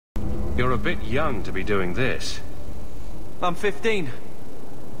You're a bit young to be doing this. I'm 15,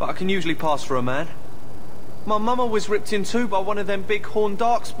 but I can usually pass for a man. My mama was ripped in two by one of them big horned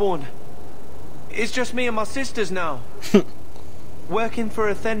darkspawn. It's just me and my sisters now. Working for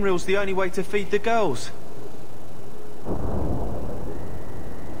a Thenril's the only way to feed the girls.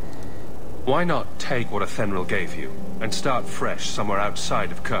 Why not take what a Thenril gave you, and start fresh somewhere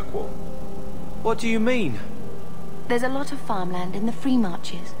outside of Kirkwall? What do you mean? There's a lot of farmland in the Free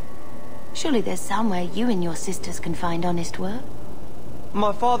Marches. Surely there's somewhere you and your sisters can find honest work.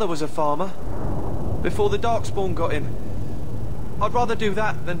 My father was a farmer, before the Darkspawn got him. I'd rather do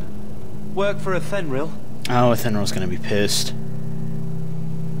that than work for a Thenril. Oh, a Thenril's gonna be pissed.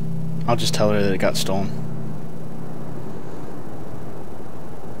 I'll just tell her that it got stolen.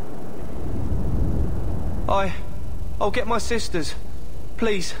 I'll get my sisters.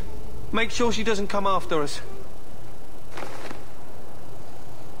 Please, make sure she doesn't come after us.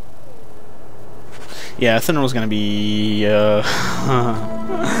 Yeah, Thenril's gonna be, not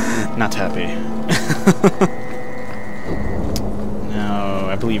happy. No,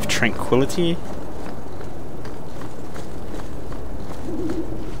 I believe Tranquility?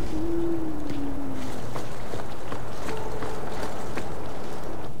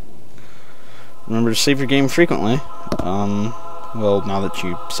 Remember to save your game frequently. Well, now that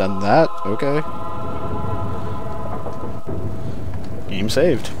you said that, okay. Game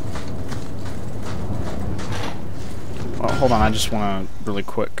saved. Well, hold on, I just want to really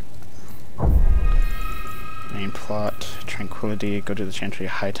quick. Main plot, Tranquility, go to the Chantry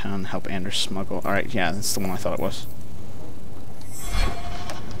Hightown, help Anders smuggle. Alright, yeah, that's the one I thought it was.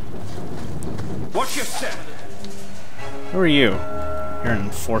 Watch your step! Who are you? You're an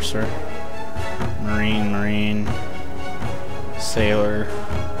enforcer. Marine. Sailor.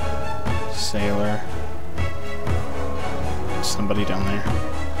 Somebody down there.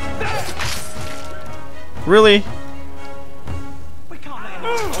 Really?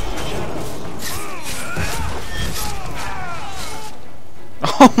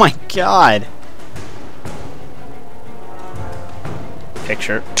 Oh my god!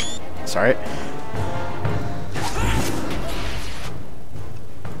 Picture. Sorry.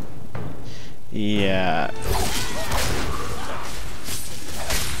 Yeah.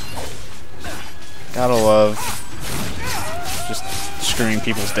 Gotta love just screwing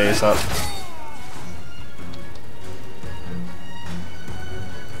people's days up.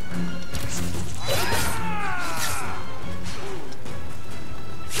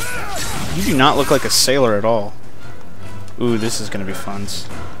 You do not look like a sailor at all. Ooh, this is gonna be fun.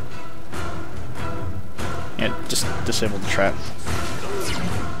 Yeah, just disable the trap.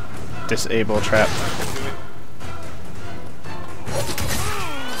 Disable trap.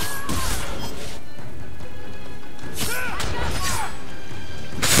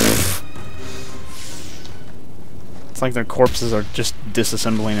 It's like their corpses are just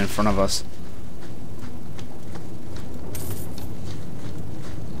disassembling in front of us.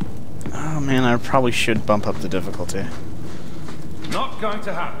 Oh man, I probably should bump up the difficulty. Not going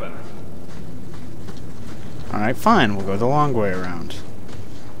to happen. Alright, fine, we'll go the long way around.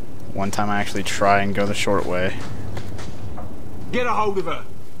 One time I actually try and go the short way. Get a hold of her!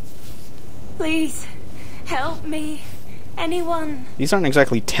 Please, help me. Anyone? These aren't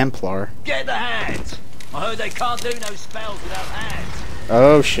exactly Templar. Get the hands! I heard they can't do no spells without hands.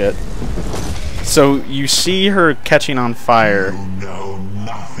 Oh shit. So you see her catching on fire. You know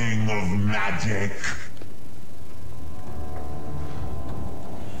nothing of magic.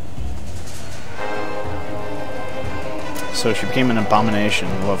 So she became an abomination.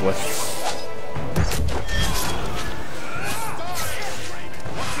 Lovely.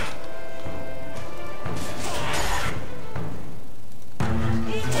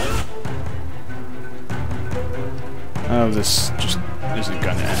 Oh, this just isn't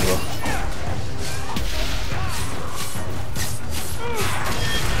gonna end well.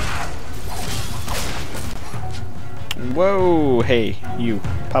 Whoa! Hey, you.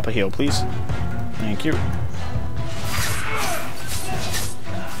 Pop a heal, please. Thank you.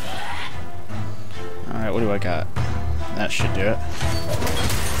 Alright, what do I got? That should do it.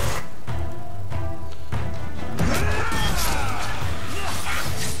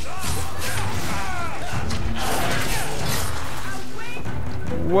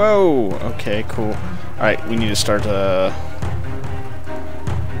 Whoa! Okay, cool. Alright, we need to start,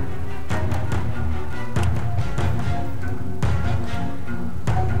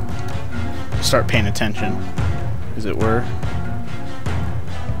 start paying attention, as it were.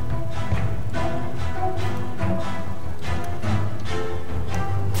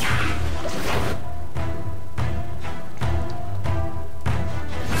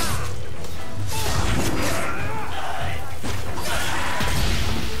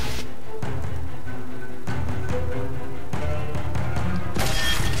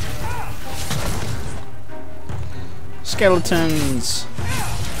 Skeletons!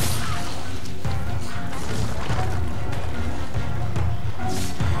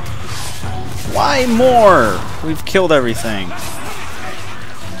 Why more? We've killed everything.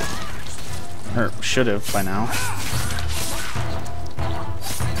 Or should have by now.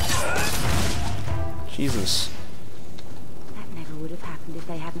 Jesus. That never would have happened if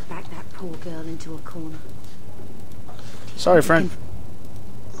they hadn't backed that poor girl into a corner. Sorry, friend.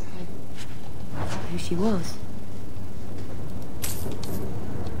 Who she was.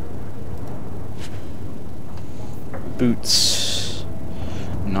 Boots.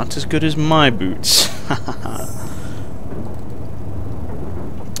 Not as good as my boots.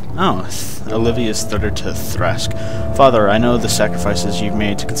 Oh, Olivia stuttered to Thrask. Father, I know the sacrifices you've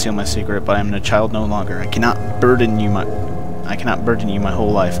made to conceal my secret, but I am a child no longer. I cannot burden you my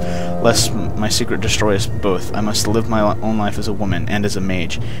whole life, lest my secret destroy us both. I must live my own life as a woman and as a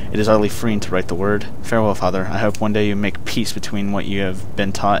mage. It is utterly freeing to write the word. Farewell, Father. I hope one day you make peace between what you have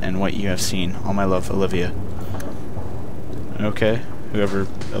been taught and what you have seen. All my love, Olivia. Okay, whoever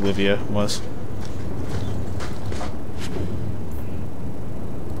Olivia was.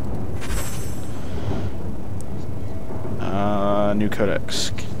 New codex.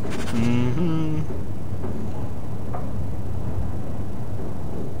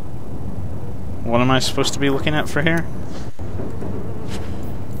 What am I supposed to be looking at for here?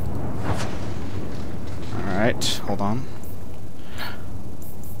 Alright, hold on.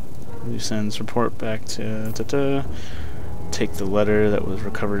 Loose ends report back to... Take the letter that was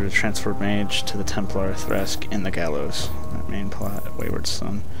recovered of transferred mage to the Templar Thrask in the gallows. That main plot, Wayward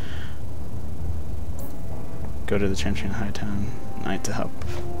Son. Go to the Chantry in Hightown. Knight to help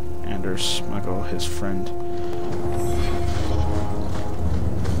Anders smuggle his friend.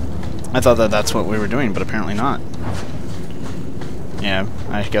 I thought that that's what we were doing, but apparently not. Yeah,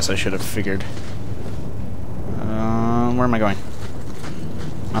 I guess I should have figured. Where am I going?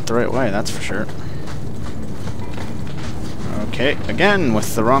 Not the right way, that's for sure. Okay, again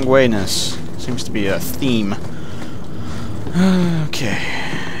with the wrong wayness. Seems to be a theme. Okay.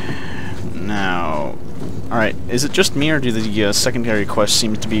 Now, alright, is it just me or do the secondary quests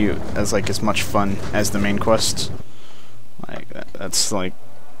seem to be as much fun as the main quests? Like, that's like,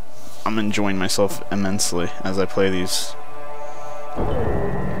 I'm enjoying myself immensely as I play these.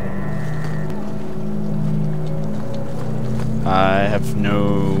 I have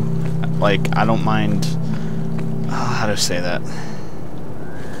no, like, I don't mind, how to say that?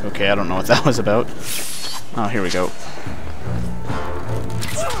 Okay, I don't know what that was about. Oh, here we go.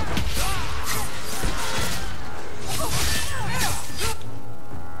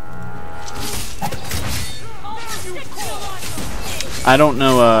 I don't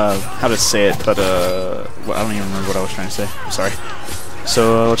know how to say it, but I don't even remember what I was trying to say. I'm sorry.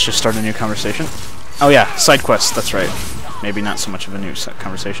 So let's just start a new conversation. Oh yeah, side quests. That's right. Maybe not so much of a new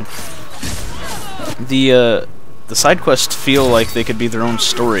conversation. The side quests feel like they could be their own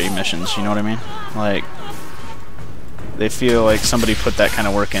story missions. You know what I mean? Like they feel like somebody put that kind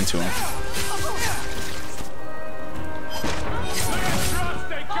of work into them.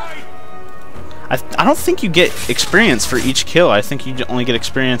 I don't think you get experience for each kill. I think you only get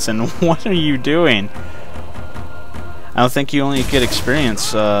experience in what are you doing? I don't think you only get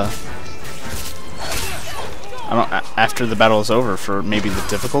experience after the battle is over for maybe the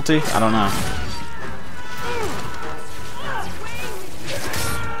difficulty. I don't know.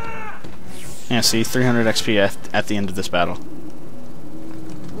 Yeah, see, 300 XP at the end of this battle.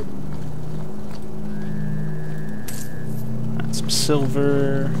 That's some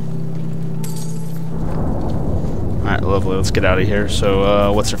silver. Alright, lovely, let's get out of here.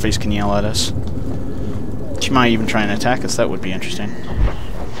 So, what's her face can yell at us? She might even try and attack us, that would be interesting.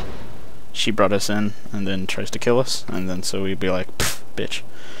 She brought us in, and then tries to kill us, and then so we'd be like, pfft, bitch.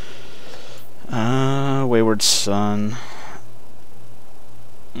 Wayward Son.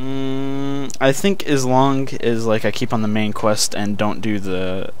 I think as long as, like, I keep on the main quest and don't do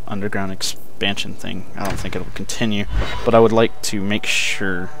the underground expansion thing, I don't think it'll continue, but I would like to make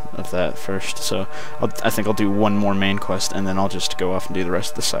sure of that first, so I think I'll do one more main quest and then I'll just go off and do the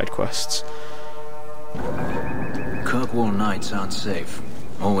rest of the side quests. Kirkwall nights aren't safe.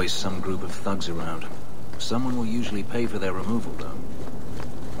 Always some group of thugs around. Someone will usually pay for their removal, though.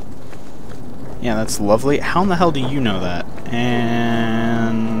 Yeah, that's lovely. How in the hell do you know that?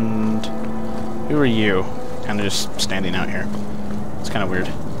 And who are you? Kind of just standing out here. It's kind of weird.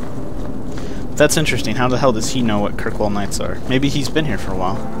 That's interesting. How the hell does he know what Kirkwall Knights are? Maybe he's been here for a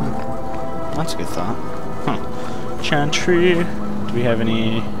while. That's a good thought. Huh. Chantry. Do we have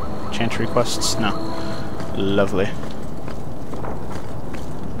any Chantry quests? No. Lovely.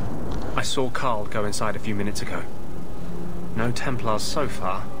 I saw Carl go inside a few minutes ago. No Templars so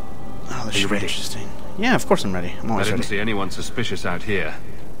far. Oh, this Are you should be ready? interesting. Yeah, of course I'm ready. I'm I always didn't ready. see anyone suspicious out here.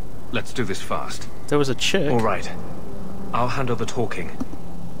 Let's do this fast. There was a chick. All right. I'll handle the talking.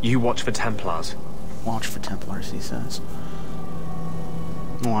 You watch for Templars. Watch for Templars, he says.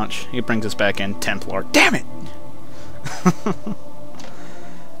 Watch. He brings us back in. Templar. Damn it!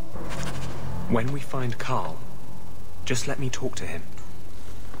 When we find Carl, just let me talk to him.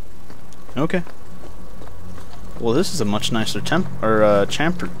 Okay. Well, this is a much nicer chantry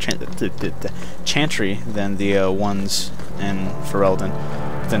than the ones in Ferelden.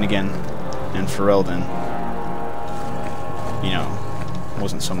 But then again, in Ferelden, you know,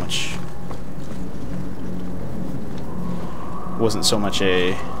 wasn't so much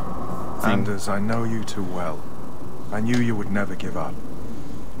a thing. Anders, I know you too well. I knew you would never give up.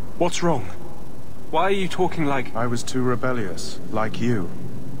 What's wrong? Why are you talking like... I was too rebellious, like you.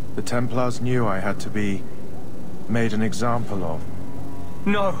 The Templars knew I had to be made an example of.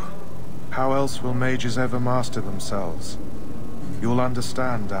 No! How else will mages ever master themselves? You'll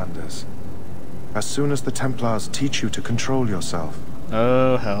understand, Anders. As soon as the Templars teach you to control yourself.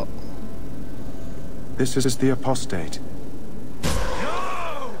 Oh, hell. This is the apostate.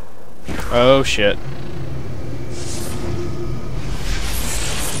 Oh, shit.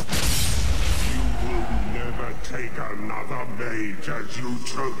 You will never take another mage as you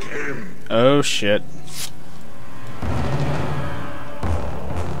took him. Oh, shit.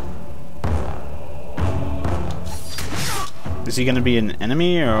 Is he gonna be an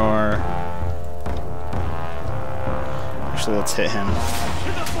enemy, or... Actually, let's hit him.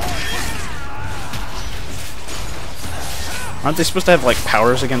 Aren't they supposed to have, like,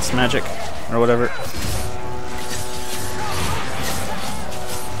 powers against magic? Or whatever?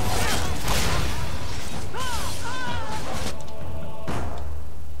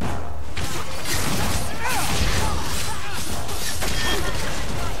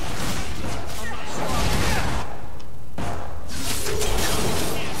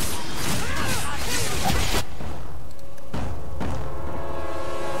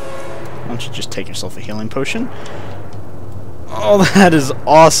 Why don't you just take yourself a healing potion? Oh, that is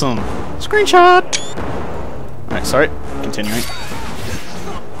awesome! Screenshot! Alright, sorry. Continuing.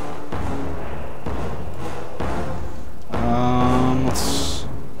 Let's...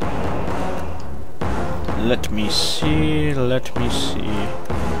 Let me see.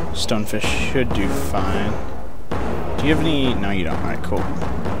 Stonefish should do fine. Do you have any... No, you don't. Alright, cool.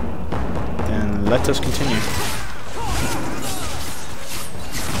 Then let us continue.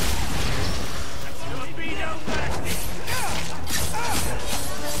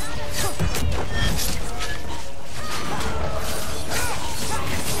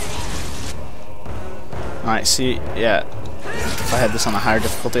 Alright, see, yeah. If I had this on a higher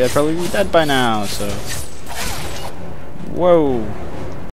difficulty, I'd probably be dead by now, so... Whoa.